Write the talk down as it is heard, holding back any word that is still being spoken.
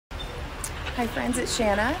Hi friends, it's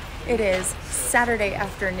Shanna. It is Saturday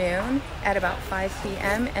afternoon at about 5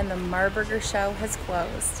 p.m. and the Marburger show has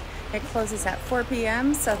closed. It closes at 4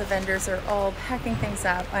 p.m. so the vendors are all packing things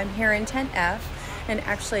up. I'm here in tent F, and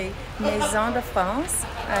actually Maison de France,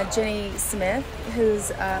 Ginnie Smith, who's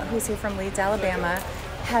here from Leeds, Alabama,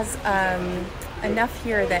 has enough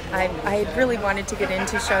here that I really wanted to get in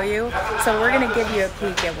to show you. So we're going to give you a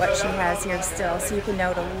peek at what she has here still, so you can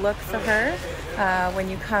know to look for her when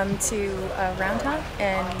you come to Round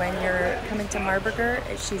and when you're coming to Marburger.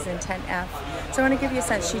 She's in tent F. So I want to give you a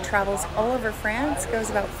sense. She travels all over France, goes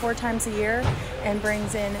about 4 times a year, and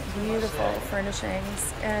brings in beautiful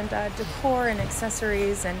furnishings and decor and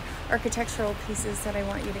accessories and architectural pieces that I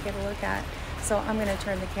want you to get a look at. So I'm going to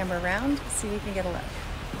turn the camera around so you can get a look.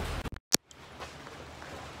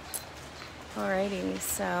 Alrighty,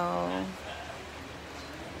 so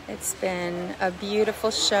it's been a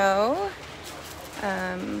beautiful show,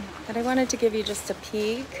 but I wanted to give you just a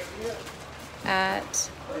peek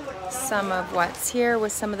at some of what's here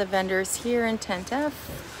with some of the vendors here in tent F.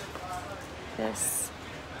 This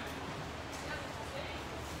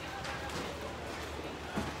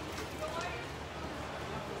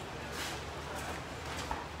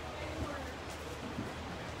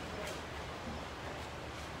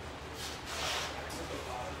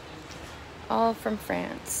all from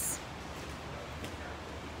France.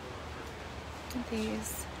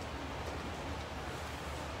 These.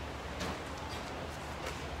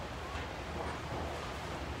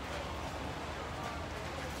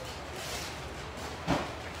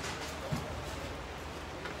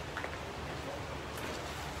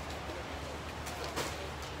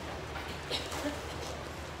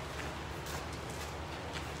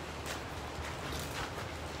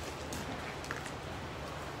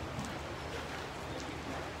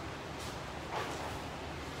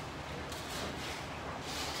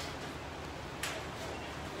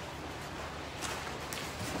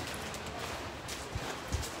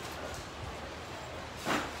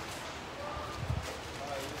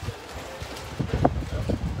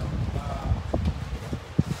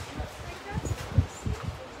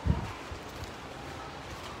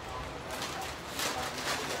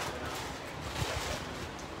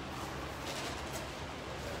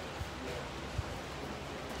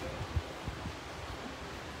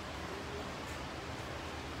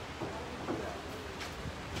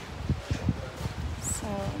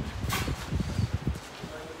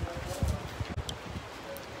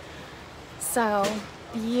 So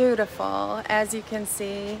beautiful. As you can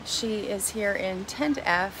see, she is here in tent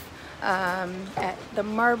F at the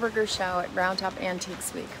Marburger show at Roundtop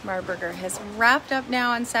Antiques Week. Marburger has wrapped up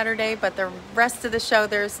now on Saturday, but the rest of the show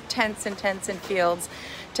there's tents and fields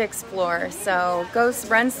to explore. So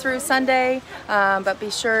runs through Sunday, but be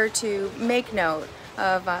sure to make note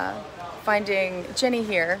of finding Ginny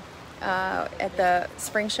here at the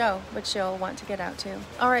spring show, which you'll want to get out to.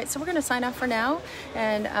 All right, so we're going to sign off for now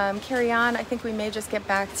and carry on. I think we may just get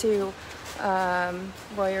back to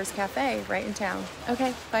Royer's Cafe right in town.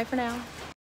 Okay, bye for now.